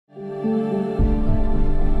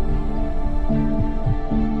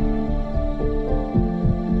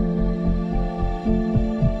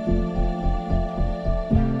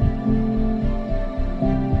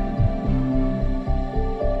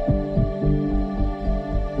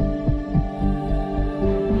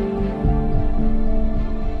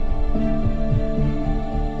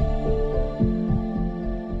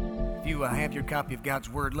have your copy of God's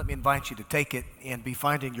Word, let me invite you to take it and be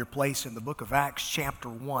finding your place in the book of Acts chapter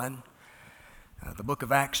 1. The book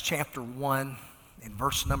of Acts chapter 1 and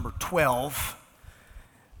verse number 12.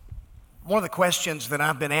 One of the questions that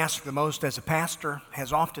I've been asked the most as a pastor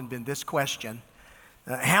has often been this question: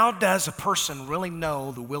 how does a person really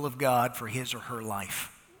know the will of God for his or her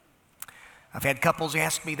life? I've had couples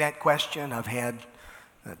ask me that question. I've had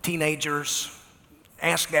teenagers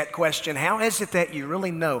ask that question. How is it that you really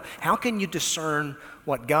know? How can you discern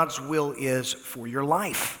what God's will is for your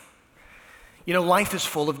life? You know, life is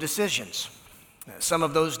full of decisions. Some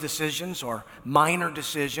of those decisions are minor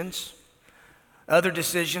decisions. Other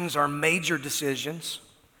decisions are major decisions.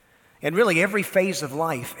 And really every phase of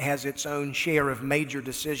life has its own share of major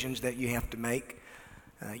decisions that you have to make.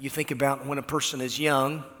 You think about when a person is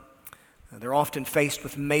young, they're often faced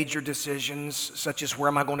with major decisions such as where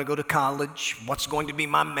am I going to go to college, what's going to be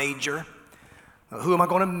my major, who am I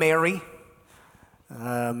going to marry,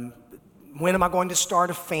 when am I going to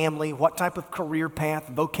start a family, what type of career path,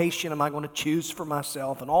 vocation am I going to choose for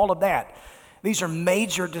myself, and all of that. These are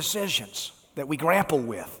major decisions that we grapple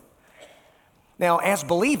with. Now, as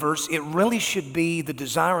believers, it really should be the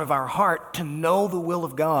desire of our heart to know the will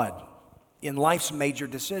of God in life's major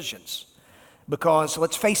decisions. Because,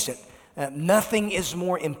 let's face it, nothing is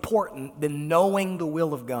more important than knowing the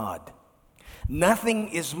will of God. Nothing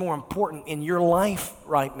is more important in your life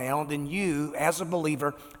right now than you, as a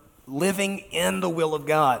believer, living in the will of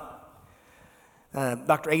God.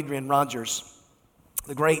 Dr. Adrian Rogers,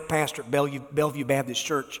 the great pastor at Bellevue Baptist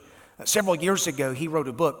Church, several years ago, he wrote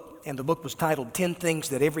a book, and the book was titled 10 Things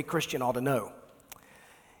That Every Christian Ought to Know.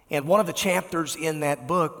 And one of the chapters in that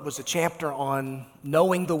book was a chapter on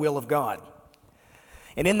knowing the will of God.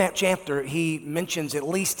 And in that chapter, he mentions at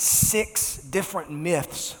least 6 different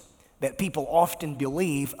myths that people often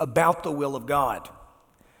believe about the will of God.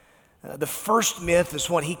 The first myth is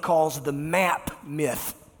what he calls the map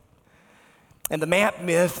myth. And the map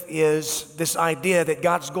myth is this idea that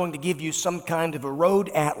God's going to give you some kind of a road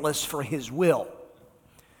atlas for his will.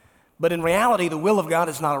 But in reality, the will of God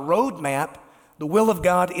is not a road map. The will of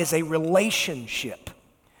God is a relationship.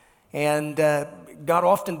 And God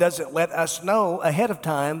often doesn't let us know ahead of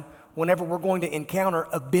time whenever we're going to encounter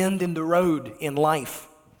a bend in the road in life.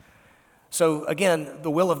 So again, the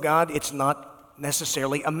will of God, it's not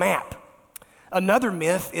necessarily a map. Another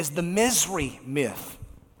myth is the misery myth.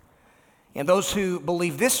 And those who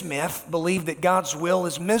believe this myth believe that God's will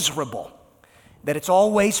is miserable, that it's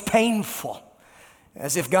always painful,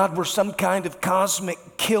 as if God were some kind of cosmic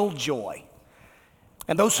killjoy.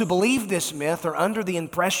 And those who believe this myth are under the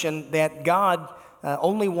impression that God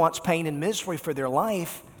only wants pain and misery for their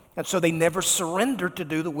life, and so they never surrender to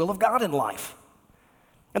do the will of God in life.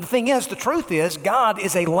 And the thing is, the truth is, God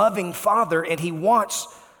is a loving Father, and he wants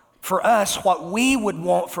for us what we would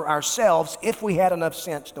want for ourselves if we had enough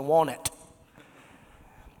sense to want it.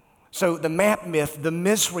 So the map myth, the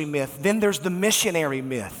misery myth, then there's the missionary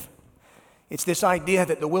myth. It's this idea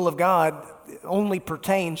that the will of God only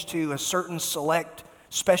pertains to a certain select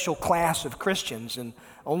special class of Christians, and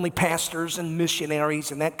only pastors and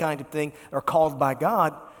missionaries and that kind of thing are called by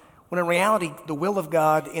God, when in reality, the will of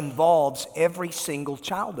God involves every single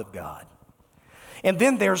child of God. And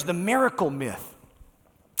then there's the miracle myth.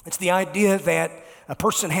 It's the idea that a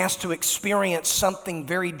person has to experience something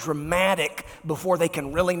very dramatic before they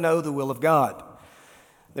can really know the will of God.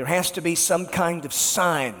 There has to be some kind of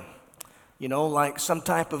sign, you know, like some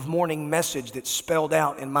type of morning message that's spelled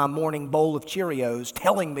out in my morning bowl of Cheerios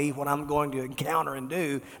telling me what I'm going to encounter and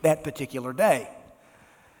do that particular day.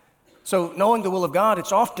 So knowing the will of God,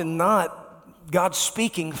 it's often not God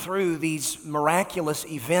speaking through these miraculous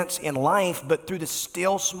events in life, but through the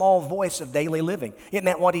still small voice of daily living. Isn't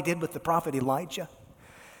that what he did with the prophet Elijah?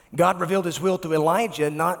 God revealed his will to Elijah,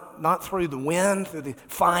 not through the wind, through the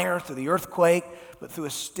fire, through the earthquake, but through a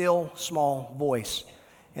still small voice.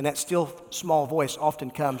 And that still small voice often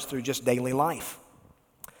comes through just daily life.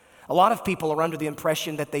 A lot of people are under the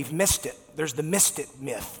impression that they've missed it. There's the missed it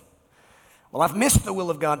myth. Well, I've missed the will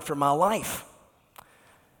of God for my life.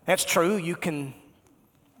 That's true. You can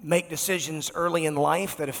make decisions early in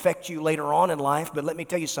life that affect you later on in life, but let me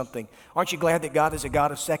tell you something. Aren't you glad that God is a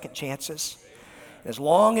God of second chances? As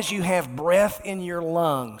long as you have breath in your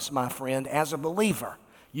lungs, my friend, as a believer,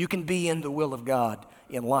 you can be in the will of God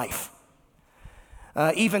in life.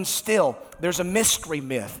 Even still, there's a mystery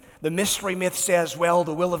myth. The mystery myth says, well,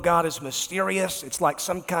 the will of God is mysterious. It's like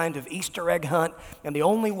some kind of Easter egg hunt, and the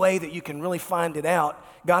only way that you can really find it out,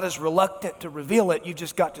 God is reluctant to reveal it. You've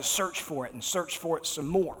just got to search for it and search for it some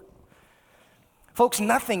more. Folks,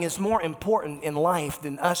 nothing is more important in life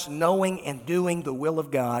than us knowing and doing the will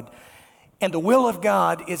of God. And the will of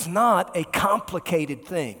God is not a complicated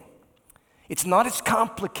thing. It's not as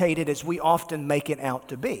complicated as we often make it out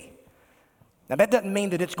to be. Now, that doesn't mean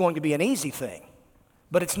that it's going to be an easy thing,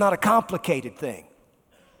 but it's not a complicated thing.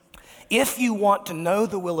 If you want to know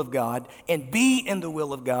the will of God and be in the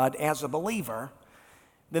will of God as a believer,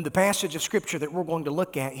 then the passage of Scripture that we're going to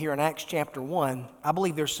look at here in Acts chapter 1, I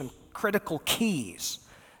believe there's some critical keys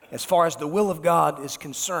as far as the will of God is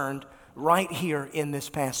concerned right here in this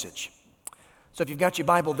passage. So if you've got your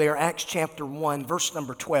Bible there, Acts chapter 1, verse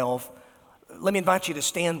number 12, let me invite you to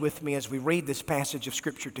stand with me as we read this passage of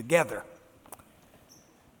Scripture together.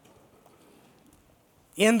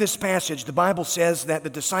 In this passage, the Bible says that the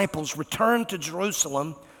disciples returned to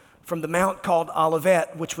Jerusalem from the mount called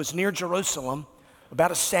Olivet, which was near Jerusalem,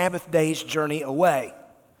 about a Sabbath day's journey away.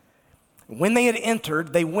 When they had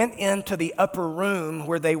entered, they went into the upper room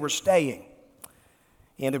where they were staying.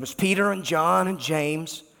 And there was Peter and John and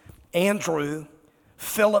James, Andrew,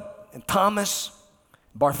 Philip and Thomas,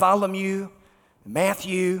 Bartholomew,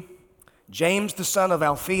 Matthew, James the son of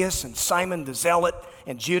Alphaeus, and Simon the Zealot,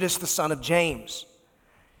 and Judas the son of James.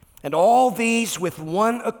 And all these with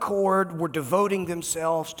one accord were devoting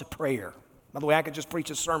themselves to prayer. By the way, I could just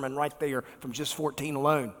preach a sermon right there from just 14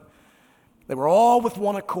 alone. They were all with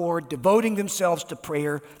one accord, devoting themselves to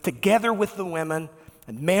prayer, together with the women,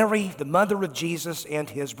 and Mary, the mother of Jesus, and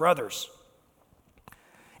his brothers.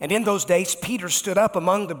 And in those days, Peter stood up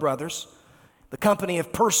among the brothers. The company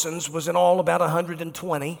of persons was in all about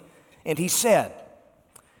 120, and he said,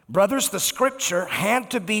 "Brothers, the scripture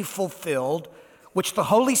had to be fulfilled, which the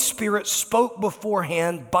Holy Spirit spoke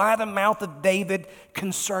beforehand by the mouth of David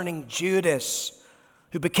concerning Judas,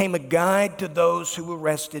 who became a guide to those who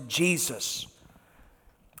arrested Jesus.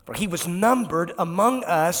 For he was numbered among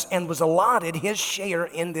us and was allotted his share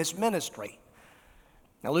in this ministry."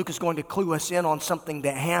 Now Luke is going to clue us in on something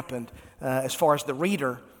that happened as far as the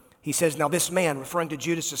reader. He says, "Now this man," referring to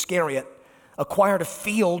Judas Iscariot, "acquired a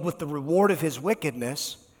field with the reward of his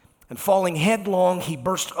wickedness, and falling headlong, he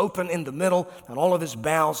burst open in the middle, and all of his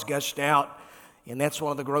bowels gushed out." And that's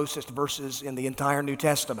one of the grossest verses in the entire New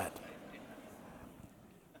Testament.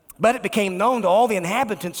 "But it became known to all the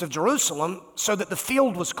inhabitants of Jerusalem, so that the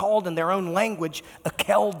field was called in their own language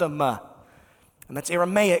Akeldama." And that's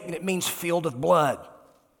Aramaic, and it means field of blood.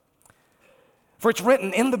 "For it's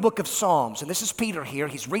written in the book of Psalms," and this is Peter here,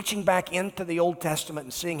 he's reaching back into the Old Testament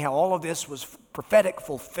and seeing how all of this was prophetic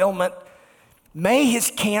fulfillment. "May his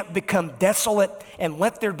camp become desolate, and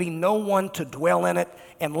let there be no one to dwell in it,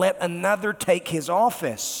 and let another take his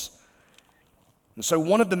office." And so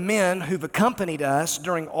one of the men who've accompanied us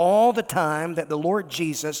during all the time that the Lord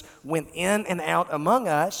Jesus went in and out among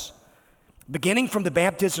us, beginning from the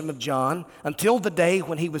baptism of John until the day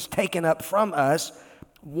when he was taken up from us,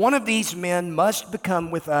 one of these men must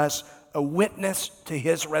become with us a witness to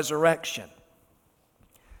his resurrection.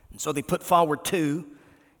 And so they put forward two: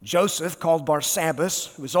 Joseph, called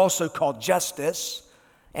Barsabbas, who was also called Justus,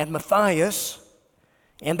 and Matthias,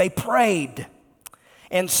 and they prayed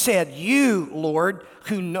and said, "You, Lord,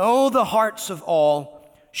 who know the hearts of all,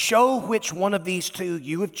 show which one of these two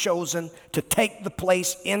you have chosen to take the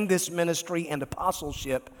place in this ministry and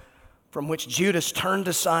apostleship from which Judas turned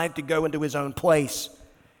aside to go into his own place."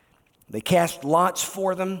 They cast lots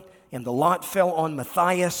for them, and the lot fell on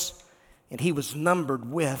Matthias, and he was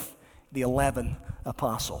numbered with the 11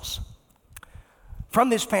 apostles. From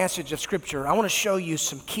this passage of Scripture, I want to show you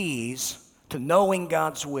some keys to knowing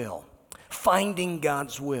God's will, finding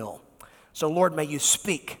God's will. So Lord, may you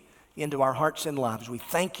speak into our hearts and lives. We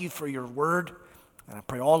thank you for your word, and I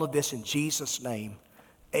pray all of this in Jesus' name.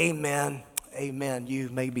 Amen. Amen. You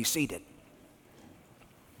may be seated.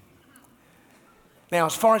 Now,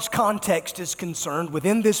 as far as context is concerned,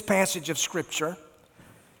 within this passage of Scripture,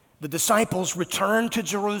 the disciples returned to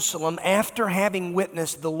Jerusalem after having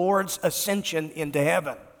witnessed the Lord's ascension into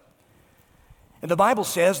heaven. And the Bible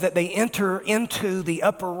says that they enter into the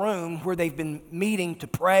upper room where they've been meeting to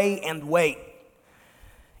pray and wait.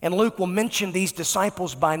 And Luke will mention these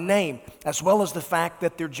disciples by name, as well as the fact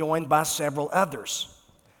that they're joined by several others.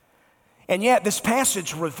 And yet this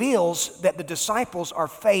passage reveals that the disciples are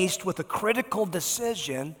faced with a critical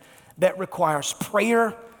decision that requires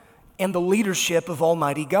prayer and the leadership of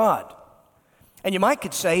Almighty God. And you might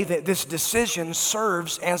could say that this decision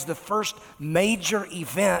serves as the first major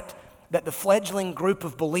event that the fledgling group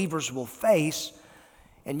of believers will face,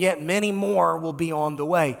 and yet many more will be on the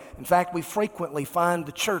way. In fact, we frequently find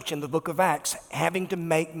the church in the book of Acts having to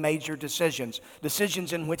make major decisions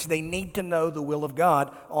in which they need to know the will of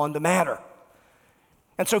God on the matter.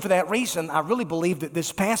 And so for that reason, I really believe that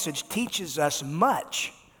this passage teaches us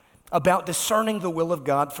much about discerning the will of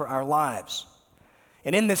God for our lives.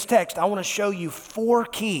 And in this text, I want to show you 4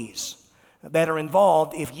 keys that are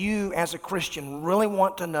involved if you, as a Christian, really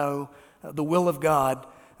want to know the will of God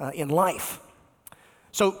in life.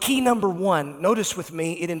 So key number 1, notice with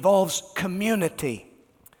me, it involves community.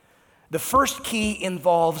 The first key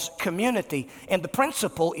involves community, and the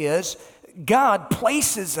principle is God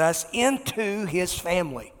places us into His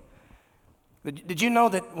family. Did you know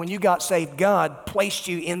that when you got saved, God placed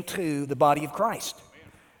you into the body of Christ?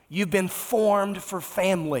 You've been formed for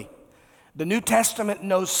family. The New Testament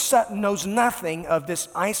knows nothing of this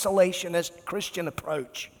isolationist Christian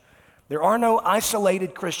approach. There are no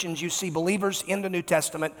isolated Christians. You see believers in the New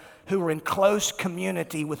Testament who are in close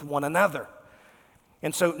community with one another.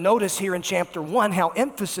 And so notice here in chapter 1 how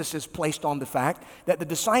emphasis is placed on the fact that the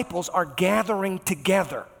disciples are gathering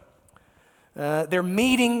together. They're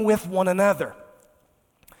meeting with one another.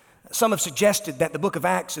 Some have suggested that the book of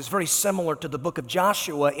Acts is very similar to the book of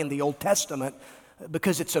Joshua in the Old Testament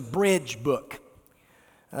because it's a bridge book.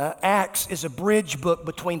 Acts is a bridge book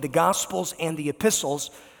between the Gospels and the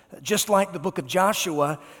epistles, just like the book of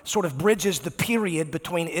Joshua sort of bridges the period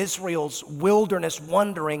between Israel's wilderness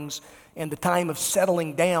wanderings and the time of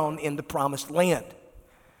settling down in the promised land.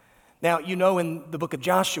 Now, you know in the book of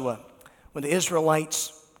Joshua, when the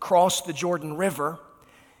Israelites cross the Jordan River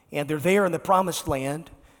and they're there in the promised land,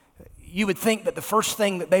 you would think that the first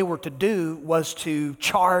thing that they were to do was to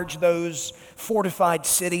charge those fortified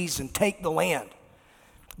cities and take the land.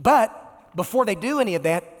 But before they do any of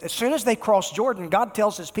that, as soon as they cross Jordan, God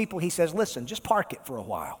tells His people, He says, listen, just park it for a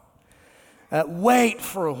while. Wait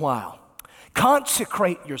for a while.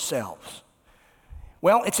 Consecrate yourselves.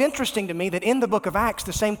 Well, it's interesting to me that in the book of Acts,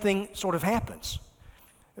 the same thing sort of happens.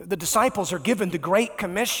 The disciples are given the great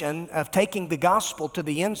commission of taking the gospel to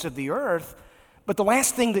the ends of the earth, but the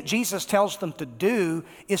last thing that Jesus tells them to do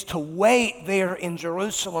is to wait there in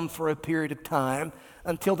Jerusalem for a period of time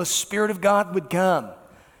until the Spirit of God would come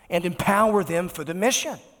and empower them for the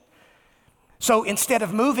mission. So instead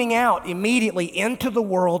of moving out immediately into the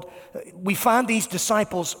world, we find these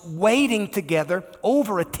disciples waiting together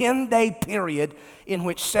over a 10-day period in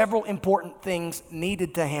which several important things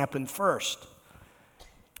needed to happen first.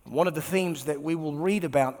 One of the themes that we will read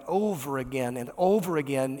about over again and over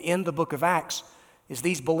again in the book of Acts is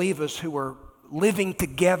these believers who are living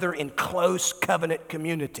together in close covenant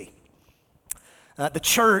community. The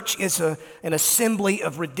church is an assembly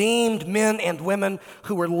of redeemed men and women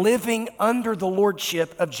who are living under the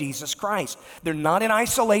lordship of Jesus Christ. They're not in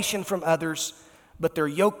isolation from others, but they're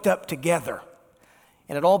yoked up together.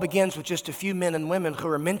 And it all begins with just a few men and women who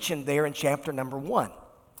are mentioned there in chapter number 1.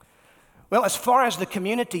 Well, as far as the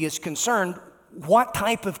community is concerned, what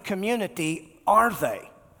type of community are they?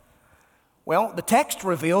 Well, the text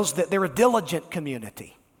reveals that they're a diligent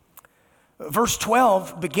community. Verse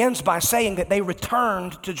 12 begins by saying that they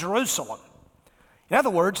returned to Jerusalem. In other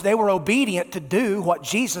words, they were obedient to do what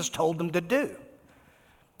Jesus told them to do.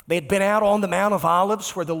 They had been out on the Mount of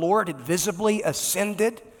Olives where the Lord had visibly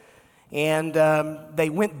ascended, and they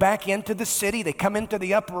went back into the city. They come into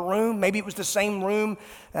the upper room. Maybe it was the same room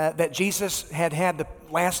that Jesus had the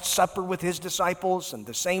Last Supper with His disciples, and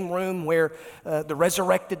the same room where the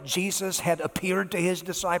resurrected Jesus had appeared to His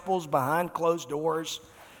disciples behind closed doors.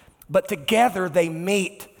 But together they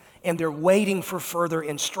meet and they're waiting for further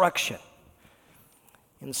instruction.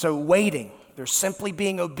 And so waiting, they're simply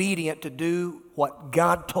being obedient to do what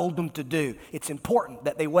God told them to do. It's important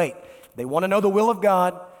that they wait. They want to know the will of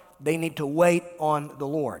God. They need to wait on the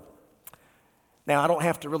Lord. Now, I don't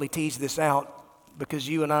have to really tease this out because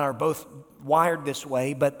you and I are both wired this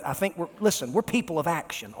way, but I think we're people of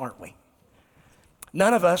action, aren't we?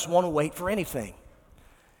 None of us want to wait for anything.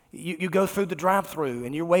 You go through the drive-thru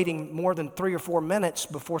and you're waiting more than 3 or 4 minutes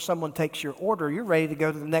before someone takes your order. You're ready to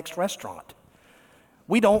go to the next restaurant.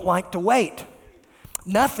 We don't like to wait.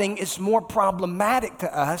 Nothing is more problematic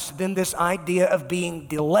to us than this idea of being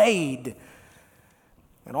delayed.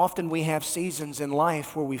 And often we have seasons in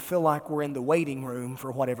life where we feel like we're in the waiting room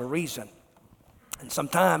for whatever reason. And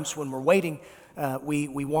sometimes when we're waiting,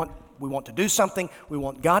 we want to do something. We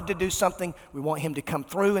want God to do something. We want Him to come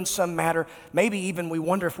through in some matter. Maybe even we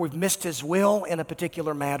wonder if we've missed His will in a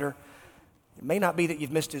particular matter. It may not be that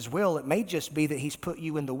you've missed His will. It may just be that He's put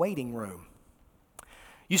you in the waiting room.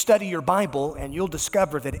 You study your Bible and you'll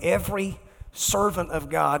discover that every servant of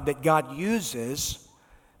God that God uses,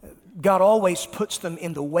 God always puts them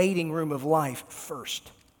in the waiting room of life first.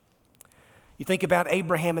 You think about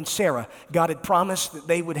Abraham and Sarah. God had promised that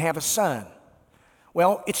they would have a son.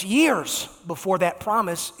 Well, it's years before that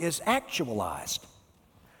promise is actualized.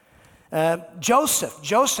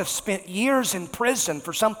 Joseph spent years in prison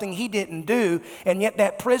for something he didn't do, and yet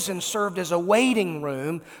that prison served as a waiting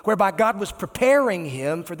room whereby God was preparing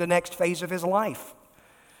him for the next phase of his life.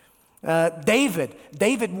 David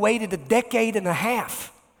waited a decade and a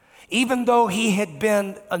half. Even though he had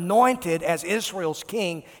been anointed as Israel's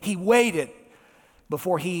king, he waited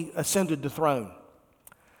before he ascended the throne.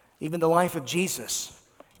 Even the life of Jesus.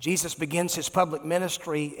 Jesus begins his public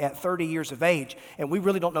ministry at 30 years of age, and we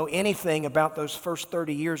really don't know anything about those first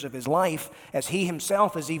 30 years of his life, as he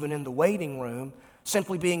himself is even in the waiting room,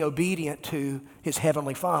 simply being obedient to his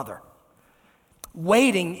heavenly Father.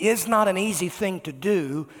 Waiting is not an easy thing to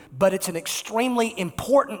do, but it's an extremely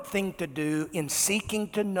important thing to do in seeking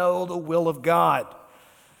to know the will of God.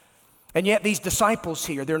 And yet these disciples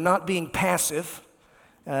here, they're not being passive.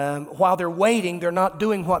 While they're waiting, they're not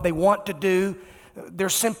doing what they want to do. They're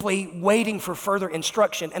simply waiting for further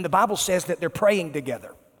instruction. And the Bible says that they're praying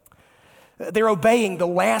together. They're obeying the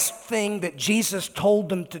last thing that Jesus told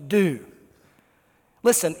them to do.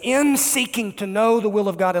 Listen, in seeking to know the will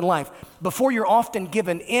of God in life, before you're often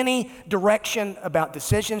given any direction about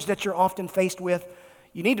decisions that you're often faced with,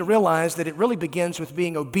 you need to realize that it really begins with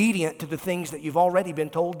being obedient to the things that you've already been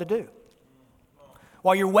told to do.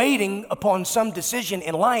 While you're waiting upon some decision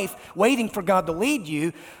in life, waiting for God to lead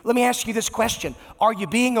you, let me ask you this question. Are you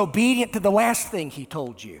being obedient to the last thing He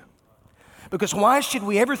told you? Because why should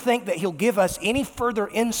we ever think that He'll give us any further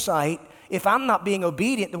insight if I'm not being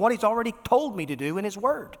obedient to what He's already told me to do in His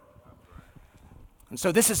Word? And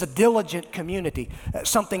so this is a diligent community.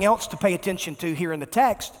 Something else to pay attention to here in the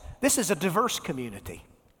text, this is a diverse community.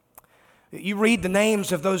 You read the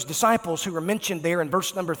names of those disciples who are mentioned there in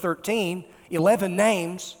verse number 13, 11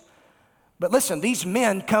 names. But listen, these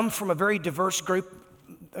men come from a very diverse group,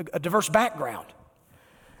 a diverse background.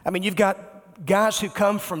 I mean, you've got guys who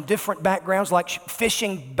come from different backgrounds, like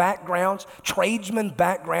fishing backgrounds, tradesman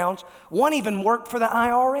backgrounds. One even worked for the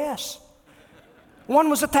IRS. One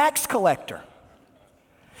was a tax collector.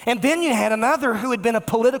 And then you had another who had been a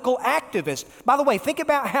political activist. By the way, think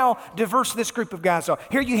about how diverse this group of guys are.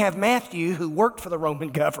 Here you have Matthew, who worked for the Roman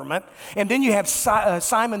government, and then you have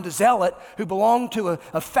Simon the Zealot, who belonged to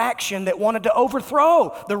a faction that wanted to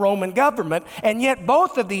overthrow the Roman government, and yet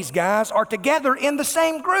both of these guys are together in the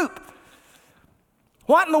same group.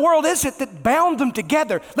 What in the world is it that bound them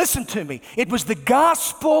together? Listen to me. It was the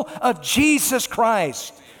gospel of Jesus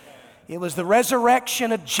Christ. It was the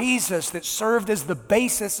resurrection of Jesus that served as the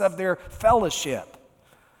basis of their fellowship.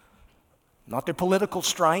 Not their political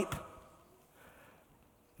stripe,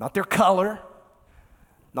 not their color,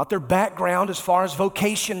 not their background as far as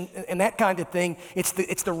vocation and that kind of thing. It's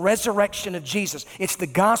the resurrection of Jesus. It's the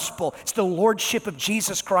gospel. It's the lordship of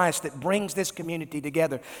Jesus Christ that brings this community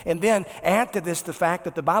together. And then add to this the fact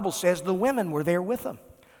that the Bible says the women were there with them,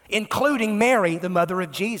 including Mary, the mother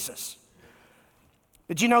of Jesus.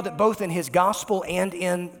 Did you know that both in his gospel and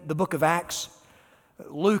in the book of Acts,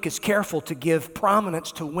 Luke is careful to give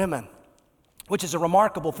prominence to women, which is a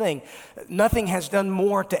remarkable thing. Nothing has done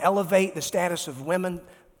more to elevate the status of women,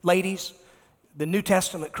 ladies, than New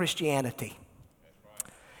Testament Christianity.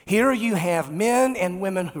 Here you have men and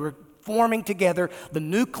women who are forming together the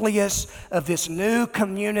nucleus of this new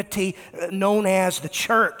community known as the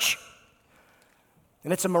church.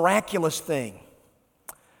 And it's a miraculous thing.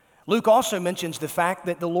 Luke also mentions the fact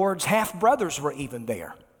that the Lord's half-brothers were even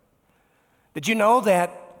there. Did you know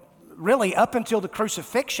that really up until the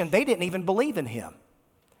crucifixion, they didn't even believe in him?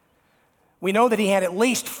 We know that he had at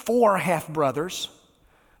least 4 half-brothers.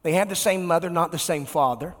 They had the same mother, not the same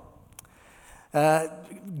father.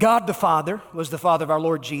 God the Father was the father of our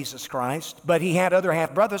Lord Jesus Christ, but he had other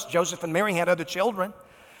half-brothers. Joseph and Mary had other children.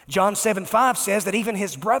 John 7:5 says that even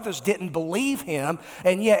his brothers didn't believe him,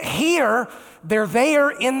 and yet here, they're there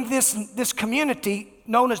in this community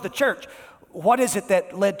known as the church. What is it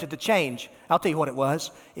that led to the change? I'll tell you what it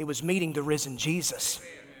was. It was meeting the risen Jesus.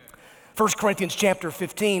 1 Corinthians chapter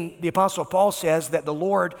 15, the Apostle Paul says that the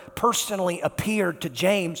Lord personally appeared to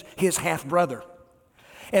James, his half-brother.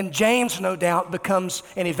 And James, no doubt, becomes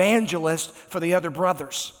an evangelist for the other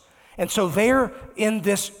brothers. And so they're in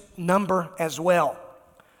this number as well.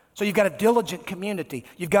 So you've got a diligent community.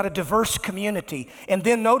 You've got a diverse community. And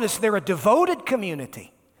then notice they're a devoted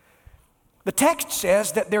community. The text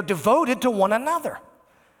says that they're devoted to one another.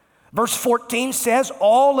 Verse 14 says,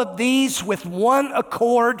 all of these with one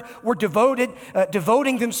accord were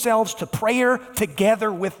devoting themselves to prayer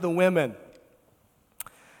together with the women.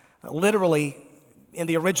 Literally, in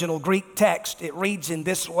the original Greek text, it reads in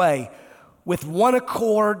this way: with one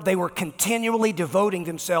accord, they were continually devoting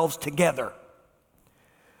themselves together.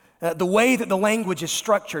 The way that the language is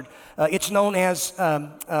structured, it's known as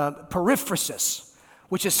periphrasis,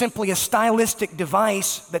 which is simply a stylistic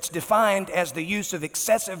device that's defined as the use of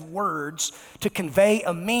excessive words to convey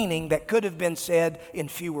a meaning that could have been said in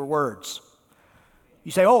fewer words.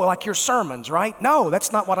 You say, oh, like your sermons, right? No,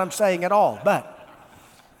 that's not what I'm saying at all, but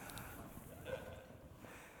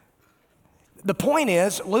the point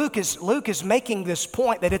is, Luke is making this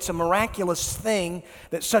point that it's a miraculous thing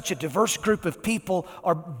that such a diverse group of people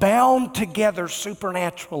are bound together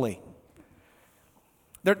supernaturally.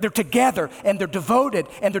 They're together and they're devoted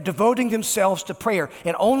and they're devoting themselves to prayer.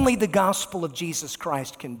 And only the gospel of Jesus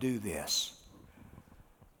Christ can do this.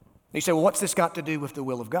 You say, well, what's this got to do with the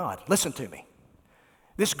will of God? Listen to me.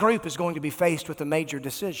 This group is going to be faced with a major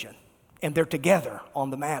decision, and they're together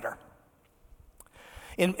on the matter.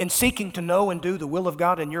 In seeking to know and do the will of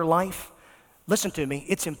God in your life, listen to me,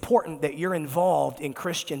 it's important that you're involved in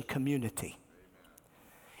Christian community.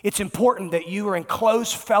 It's important that you are in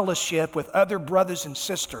close fellowship with other brothers and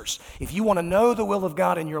sisters. If you want to know the will of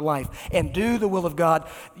God in your life and do the will of God,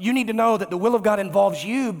 you need to know that the will of God involves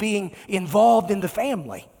you being involved in the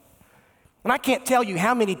family. And I can't tell you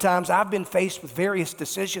how many times I've been faced with various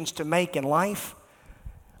decisions to make in life.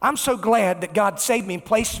 I'm so glad that God saved me and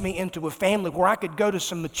placed me into a family where I could go to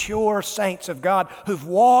some mature saints of God who've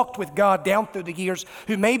walked with God down through the years,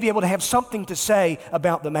 who may be able to have something to say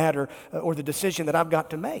about the matter or the decision that I've got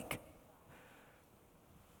to make.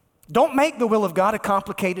 Don't make the will of God a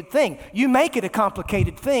complicated thing. You make it a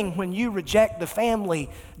complicated thing when you reject the family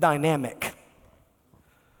dynamic.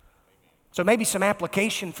 So maybe some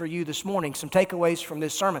application for you this morning, some takeaways from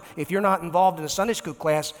this sermon. If you're not involved in a Sunday school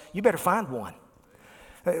class, you better find one.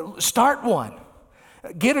 Start one.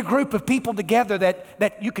 Get a group of people together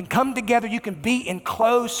that you can come together, you can be in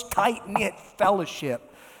close, tight-knit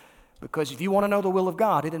fellowship. Because if you want to know the will of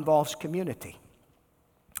God, it involves community.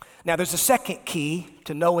 Now, there's a second key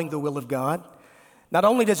to knowing the will of God. Not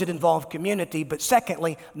only does it involve community, but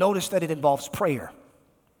secondly, notice that it involves prayer.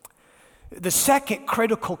 The second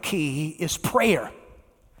critical key is prayer.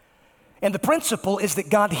 And the principle is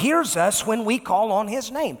that God hears us when we call on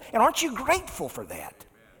His name. And aren't you grateful for that?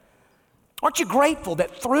 Aren't you grateful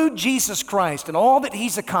that through Jesus Christ and all that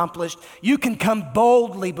He's accomplished, you can come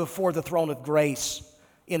boldly before the throne of grace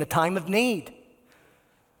in a time of need?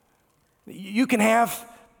 You can have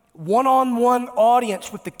one-on-one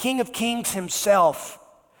audience with the King of Kings Himself.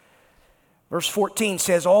 Verse 14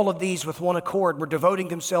 says, all of these with one accord were devoting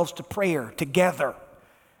themselves to prayer together.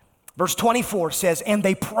 Verse 24 says, and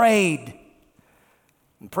they prayed.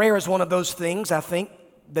 And prayer is one of those things, I think,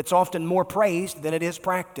 that's often more praised than it is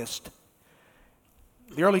practiced.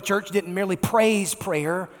 The early church didn't merely praise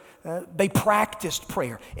prayer, they practiced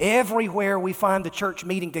prayer. Everywhere we find the church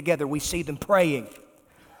meeting together, we see them praying.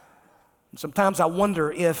 And sometimes I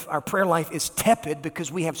wonder if our prayer life is tepid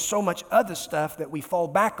because we have so much other stuff that we fall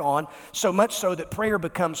back on, so much so that prayer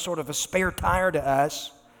becomes sort of a spare tire to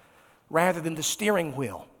us rather than the steering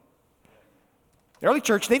wheel. The early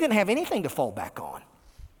church, they didn't have anything to fall back on.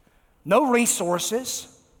 No resources.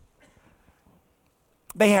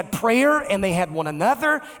 They had prayer and they had one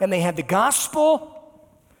another and they had the gospel.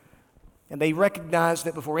 And they recognized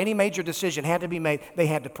that before any major decision had to be made, they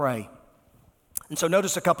had to pray. And so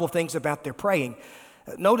notice a couple of things about their praying.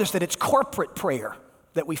 Notice that it's corporate prayer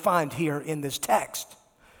that we find here in this text.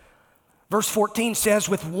 Verse 14 says,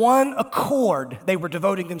 with one accord, they were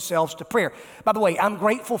devoting themselves to prayer. By the way, I'm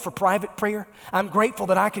grateful for private prayer. I'm grateful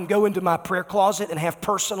that I can go into my prayer closet and have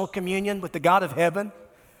personal communion with the God of heaven.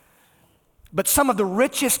 But some of the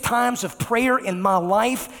richest times of prayer in my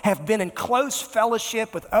life have been in close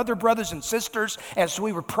fellowship with other brothers and sisters as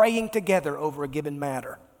we were praying together over a given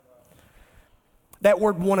matter. That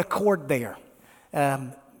word one accord there.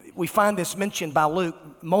 We find this mentioned by Luke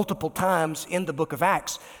multiple times in the book of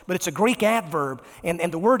Acts, but it's a Greek adverb, and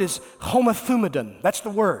the word is homothumadon. That's the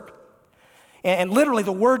word. And literally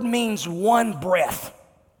the word means one breath.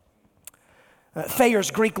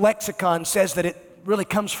 Thayer's Greek lexicon says that it really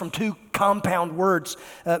comes from two compound words,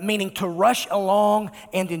 meaning to rush along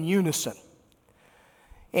and in unison.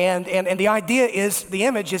 And the idea is, the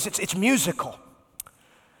image is it's musical.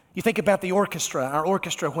 You think about the orchestra, our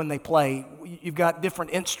orchestra when they play, you've got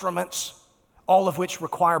different instruments, all of which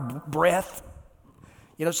require breath.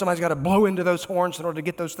 You know, somebody's got to blow into those horns in order to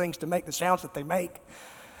get those things to make the sounds that they make.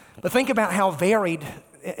 But think about how varied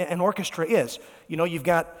an orchestra is. You know, you've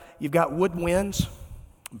got woodwinds,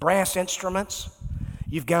 brass instruments,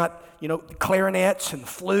 you've got, clarinets and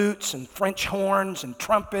flutes and French horns and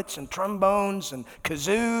trumpets and trombones and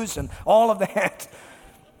kazoos and all of that.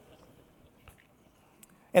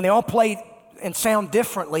 And they all play and sound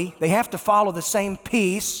differently. They have to follow the same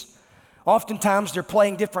piece. Oftentimes they're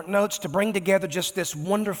playing different notes to bring together just this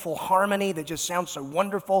wonderful harmony that just sounds so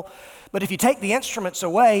wonderful. But if you take the instruments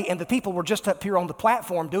away and the people were just up here on the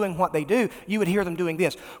platform doing what they do, you would hear them doing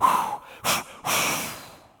this.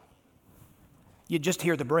 You'd just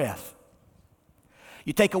hear the breath.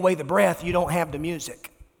 You take away the breath, you don't have the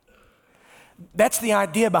music. That's the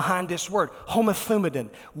idea behind this word, homothumadon,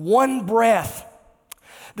 one breath.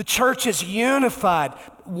 The church is unified,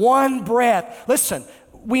 one breath. Listen,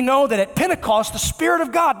 we know that at Pentecost, the Spirit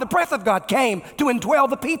of God, the breath of God came to indwell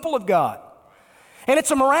the people of God. And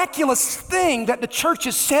it's a miraculous thing that the church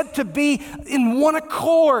is said to be in one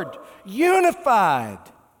accord, unified.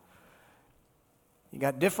 You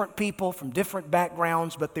got different people from different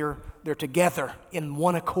backgrounds, but they're together in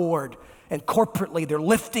one accord. And corporately, they're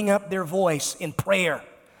lifting up their voice in prayer.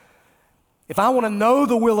 If I want to know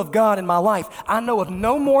the will of God in my life, I know of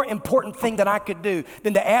no more important thing that I could do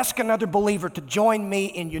than to ask another believer to join me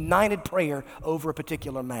in united prayer over a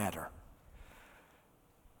particular matter.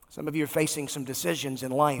 Some of you are facing some decisions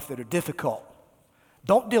in life that are difficult.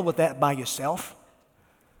 Don't deal with that by yourself.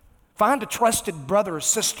 Find a trusted brother or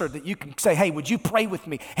sister that you can say, hey, would you pray with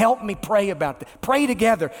me? Help me pray about that. Pray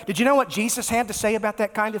together. Did you know what Jesus had to say about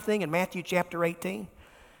that kind of thing in Matthew chapter 18?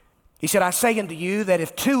 He said, I say unto you that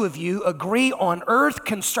if two of you agree on earth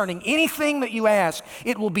concerning anything that you ask,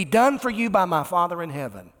 it will be done for you by my Father in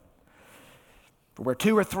heaven. For where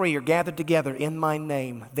two or three are gathered together in my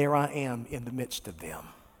name, there I am in the midst of them.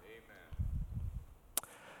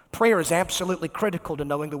 Prayer is absolutely critical to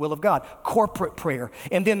knowing the will of God. Corporate prayer.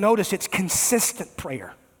 And then notice it's consistent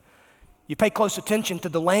prayer. You pay close attention to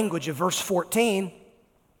the language of verse 14,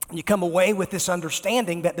 and you come away with this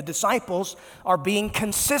understanding that the disciples are being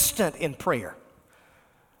consistent in prayer.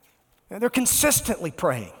 They're consistently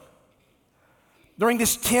praying. During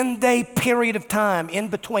this 10-day period of time in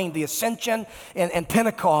between the ascension and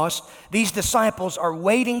Pentecost, these disciples are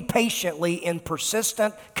waiting patiently in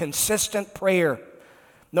persistent, consistent prayer.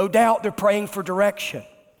 No doubt they're praying for direction.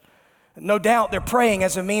 No doubt they're praying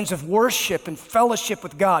as a means of worship and fellowship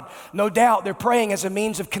with God. No doubt they're praying as a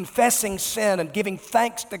means of confessing sin and giving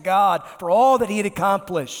thanks to God for all that He had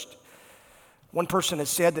accomplished. One person has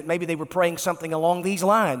said that maybe they were praying something along these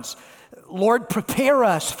lines. Lord, prepare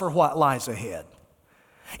us for what lies ahead.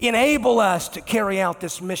 Enable us to carry out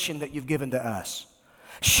this mission that you've given to us.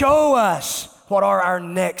 Show us what are our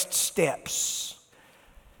next steps.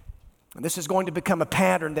 And this is going to become a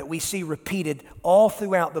pattern that we see repeated all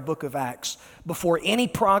throughout the book of Acts. Before any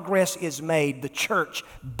progress is made, the church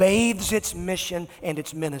bathes its mission and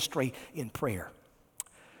its ministry in prayer.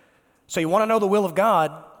 So you want to know the will of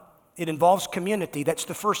God, it involves community. That's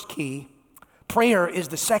the first key. Prayer is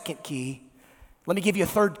the second key. Let me give you a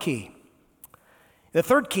third key. The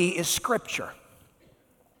third key is Scripture,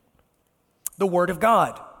 the Word of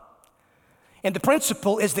God. And the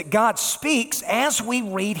principle is that God speaks as we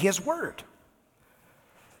read His Word.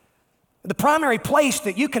 The primary place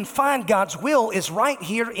that you can find God's will is right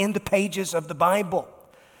here in the pages of the Bible.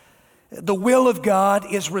 The will of God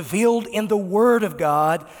is revealed in the Word of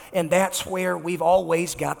God, and that's where we've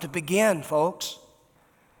always got to begin, folks.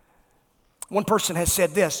 One person has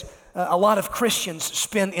said this, a lot of Christians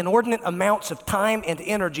spend inordinate amounts of time and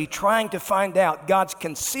energy trying to find out God's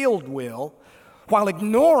concealed will, while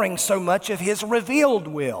ignoring so much of His revealed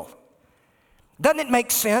will. Doesn't it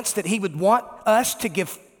make sense that He would want us to give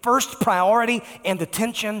first priority and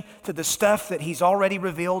attention to the stuff that He's already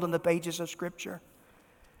revealed in the pages of Scripture?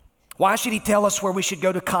 Why should He tell us where we should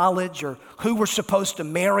go to college or who we're supposed to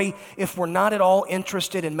marry if we're not at all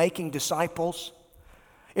interested in making disciples?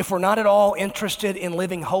 If we're not at all interested in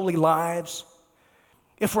living holy lives?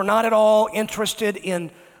 If we're not at all interested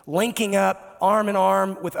in linking up arm in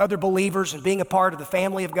arm with other believers and being a part of the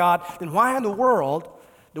family of God, then why in the world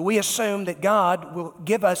do we assume that God will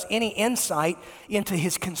give us any insight into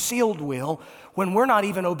His concealed will when we're not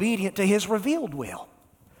even obedient to His revealed will?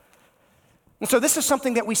 And so this is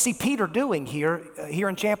something that we see Peter doing here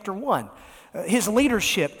in chapter 1. His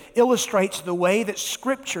leadership illustrates the way that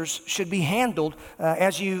Scriptures should be handled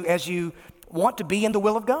as you want to be in the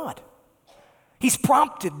will of God. He's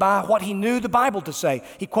prompted by what he knew the Bible to say.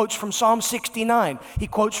 He quotes from Psalm 69. He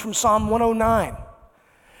quotes from Psalm 109.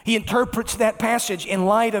 He interprets that passage in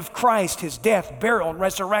light of Christ, His death, burial, and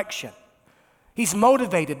resurrection. He's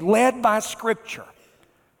motivated, led by Scripture.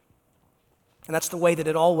 And that's the way that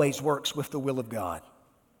it always works with the will of God.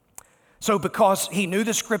 So because he knew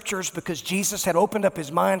the Scriptures, because Jesus had opened up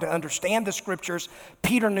his mind to understand the Scriptures,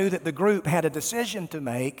 Peter knew that the group had a decision to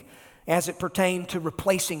make as it pertained to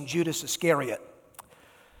replacing Judas Iscariot.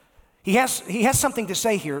 He has something to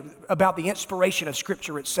say here about the inspiration of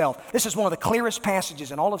Scripture itself. This is one of the clearest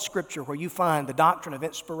passages in all of Scripture where you find the doctrine of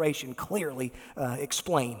inspiration clearly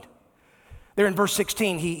explained. There in verse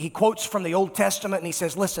 16, he quotes from the Old Testament and he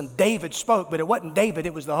says, listen, David spoke, but it wasn't David,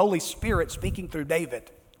 it was the Holy Spirit speaking through David,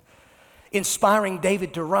 inspiring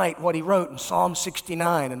David to write what he wrote in Psalm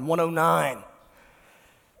 69 and 109.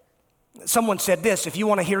 Someone said this, if you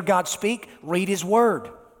want to hear God speak, read His Word.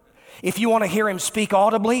 If you want to hear Him speak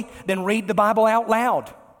audibly, then read the Bible out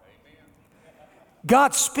loud.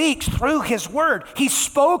 God speaks through His Word. He's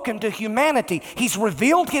spoken to humanity. He's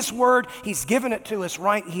revealed His Word. He's given it to us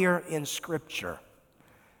right here in Scripture.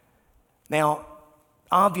 Now,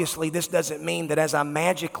 obviously, this doesn't mean that as I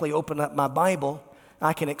magically open up my Bible,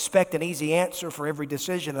 I can expect an easy answer for every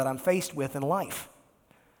decision that I'm faced with in life.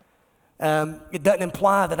 It doesn't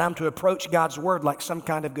imply that I'm to approach God's Word like some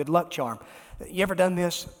kind of good luck charm. You ever done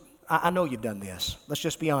this? I know you've done this. Let's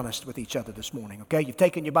just be honest with each other this morning, okay? You've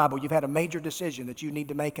taken your Bible. You've had a major decision that you need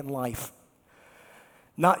to make in life.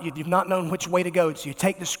 You've not known which way to go. So you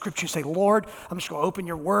take the Scripture and say, Lord, I'm just going to open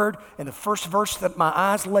your Word, and the first verse that my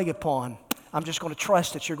eyes lay upon, I'm just going to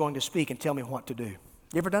trust that you're going to speak and tell me what to do.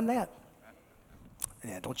 You ever done that?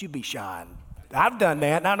 Yeah, don't you be shy. I've done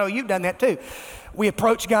that, and I know you've done that too. We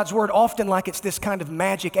approach God's Word often like it's this kind of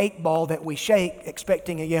magic 8-ball that we shake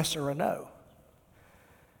expecting a yes or a no.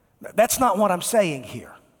 That's not what I'm saying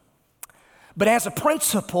here. But as a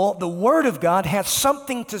principle, the Word of God has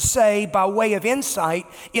something to say by way of insight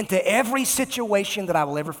into every situation that I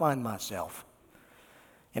will ever find myself.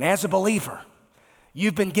 And as a believer,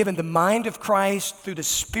 you've been given the mind of Christ through the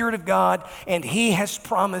Spirit of God, and He has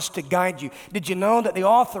promised to guide you. Did you know that the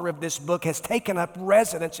author of this book has taken up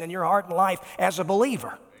residence in your heart and life as a believer?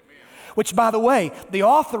 Amen. Which, by the way, the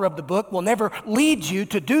author of the book will never lead you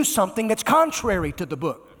to do something that's contrary to the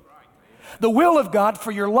book. The will of God for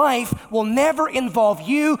your life will never involve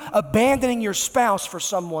you abandoning your spouse for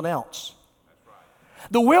someone else.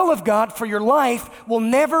 The will of God for your life will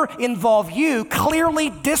never involve you clearly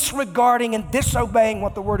disregarding and disobeying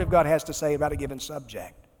what the Word of God has to say about a given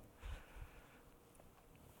subject.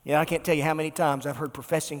 I can't tell you how many times I've heard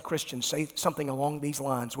professing Christians say something along these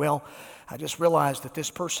lines. Well, I just realized that this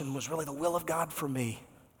person was really the will of God for me,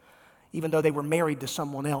 even though they were married to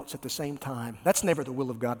someone else at the same time. That's never the will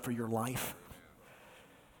of God for your life.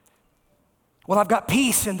 Well, I've got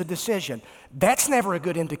peace in the decision. That's never a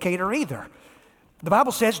good indicator either. The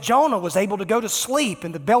Bible says Jonah was able to go to sleep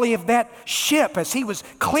in the belly of that ship as he was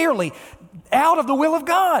clearly out of the will of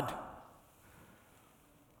God.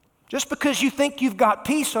 Just because you think you've got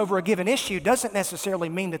peace over a given issue doesn't necessarily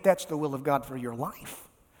mean that that's the will of God for your life.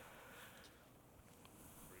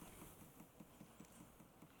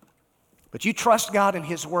 But you trust God and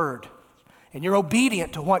His Word, and you're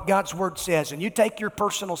obedient to what God's Word says, and you take your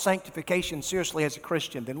personal sanctification seriously as a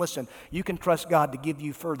Christian, then listen, you can trust God to give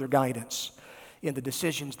you further guidance in the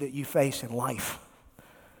decisions that you face in life.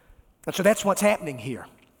 And so that's what's happening here.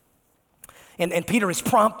 And Peter is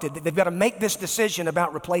prompted that they've got to make this decision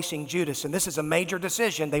about replacing Judas, and this is a major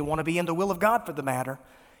decision. They want to be in the will of God for the matter.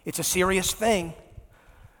 It's a serious thing.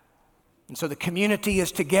 And so the community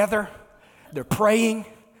is together. They're praying.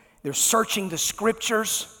 They're searching the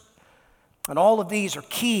Scriptures. And all of these are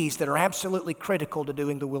keys that are absolutely critical to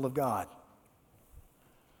doing the will of God.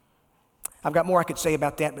 I've got more I could say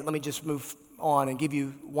about that, but let me just move on and give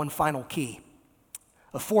you one final key.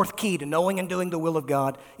 A fourth key to knowing and doing the will of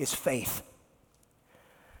God is faith.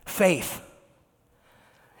 Faith.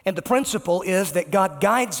 And the principle is that God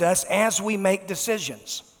guides us as we make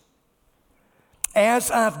decisions.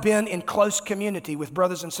 As I've been in close community with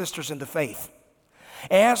brothers and sisters in the faith,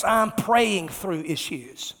 as I'm praying through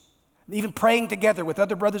issues, even praying together with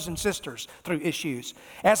other brothers and sisters through issues,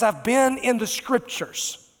 as I've been in the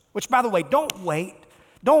Scriptures, which, by the way, don't wait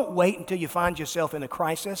until you find yourself in a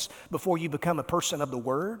crisis before you become a person of the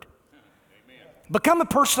Word. Amen. Become a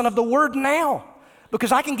person of the Word now,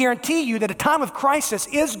 because I can guarantee you that a time of crisis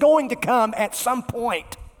is going to come at some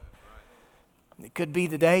point. It could be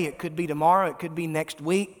today, it could be tomorrow, it could be next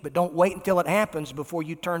week, but don't wait until it happens before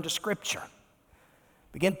you turn to Scripture.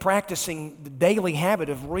 Begin practicing the daily habit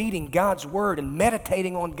of reading God's Word and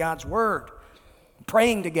meditating on God's Word,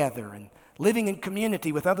 praying together and living in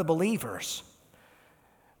community with other believers.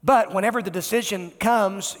 But whenever the decision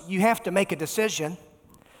comes, you have to make a decision.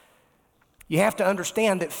 You have to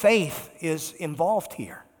understand that faith is involved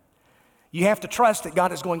here. You have to trust that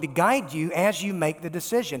God is going to guide you as you make the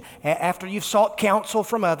decision. After you've sought counsel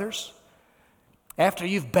from others, after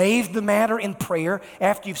you've bathed the matter in prayer,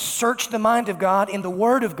 after you've searched the mind of God in the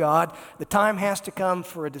Word of God, the time has to come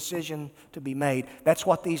for a decision to be made. That's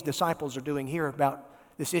what these disciples are doing here about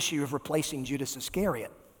this issue of replacing Judas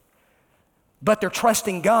Iscariot. But they're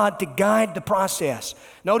trusting God to guide the process.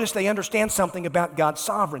 Notice they understand something about God's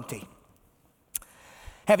sovereignty.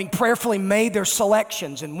 Having prayerfully made their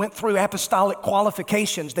selections and went through apostolic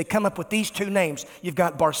qualifications, they come up with these two names. You've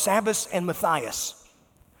got Barsabbas and Matthias.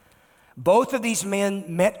 Both of these men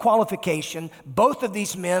met qualification. Both of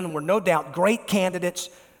these men were no doubt great candidates,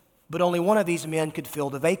 but only one of these men could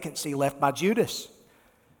fill the vacancy left by Judas.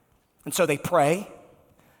 And so they pray.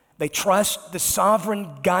 They trust the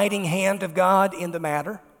sovereign guiding hand of God in the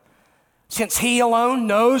matter. Since He alone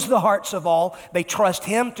knows the hearts of all, they trust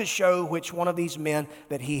Him to show which one of these men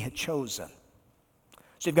that He had chosen.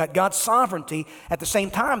 So you've got God's sovereignty. At the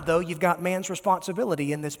same time, though, you've got man's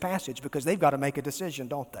responsibility in this passage because they've got to make a decision,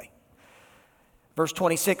 don't they? Verse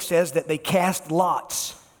 26 says that they cast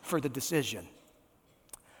lots for the decision.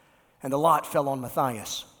 And the lot fell on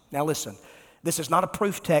Matthias. Now listen, this is not a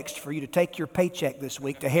proof text for you to take your paycheck this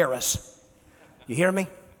week to Harris. You hear me?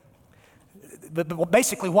 But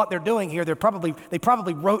basically what they're doing here, they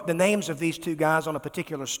probably wrote the names of these two guys on a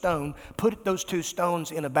particular stone, put those two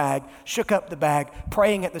stones in a bag, shook up the bag,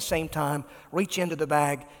 praying at the same time, reach into the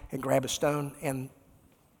bag and grab a stone, and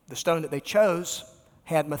the stone that they chose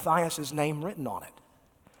had Matthias' name written on it.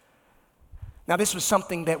 Now, this was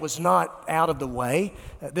something that was not out of the way.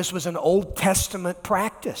 This was an Old Testament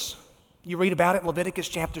practice. You read about it in Leviticus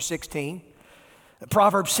chapter 16.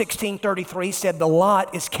 Proverbs 16:33 said, the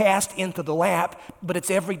lot is cast into the lap, but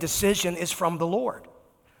its every decision is from the Lord.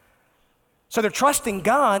 So they're trusting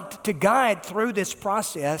God to guide through this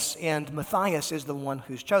process, and Matthias is the one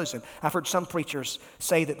who's chosen. I've heard some preachers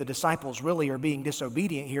say that the disciples really are being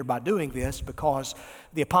disobedient here by doing this because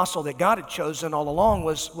the apostle that God had chosen all along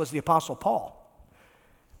was the apostle Paul.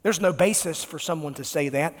 There's no basis for someone to say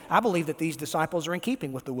that. I believe that these disciples are in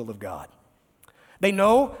keeping with the will of God. They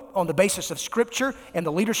know on the basis of Scripture and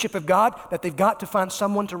the leadership of God that they've got to find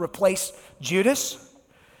someone to replace Judas,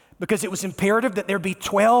 because it was imperative that there be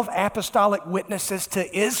 12 apostolic witnesses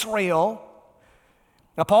to Israel.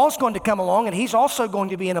 Now, Paul's going to come along, and he's also going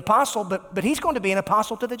to be an apostle, but he's going to be an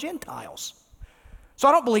apostle to the Gentiles. So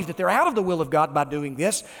I don't believe that they're out of the will of God by doing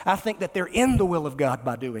this. I think that they're in the will of God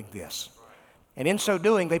by doing this. And in so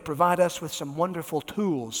doing, they provide us with some wonderful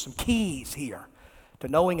tools, some keys here to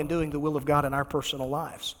knowing and doing the will of God in our personal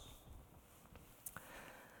lives.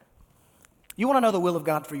 You want to know the will of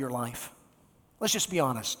God for your life? Let's just be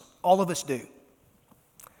honest. All of us do.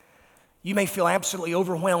 You may feel absolutely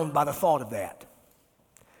overwhelmed by the thought of that.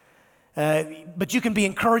 But you can be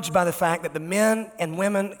encouraged by the fact that the men and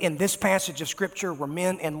women in this passage of Scripture were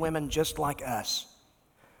men and women just like us.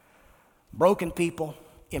 Broken people,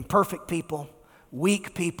 imperfect people,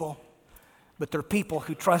 weak people, but they're people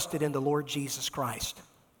who trusted in the Lord Jesus Christ.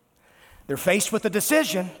 They're faced with a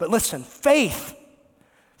decision, but listen, faith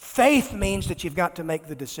means that you've got to make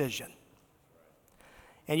the decision.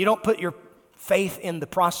 And you don't put your faith in the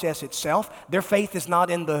process itself. Their faith is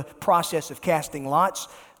not in the process of casting lots.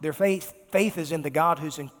 Their faith is in the God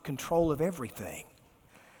who's in control of everything.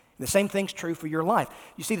 And the same thing's true for your life.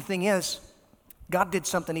 You see, the thing is, God did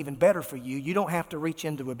something even better for you. You don't have to reach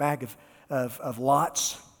into a bag of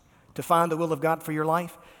lots to find the will of God for your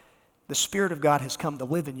life. The Spirit of God has come to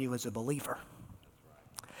live in you as a believer.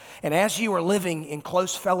 And as you are living in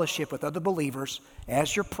close fellowship with other believers,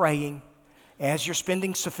 as you're praying, as you're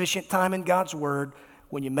spending sufficient time in God's Word,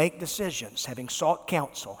 when you make decisions, having sought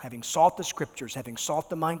counsel, having sought the Scriptures, having sought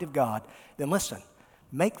the mind of God, then listen,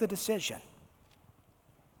 make the decision.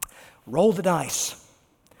 Roll the dice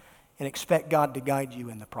and expect God to guide you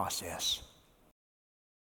in the process.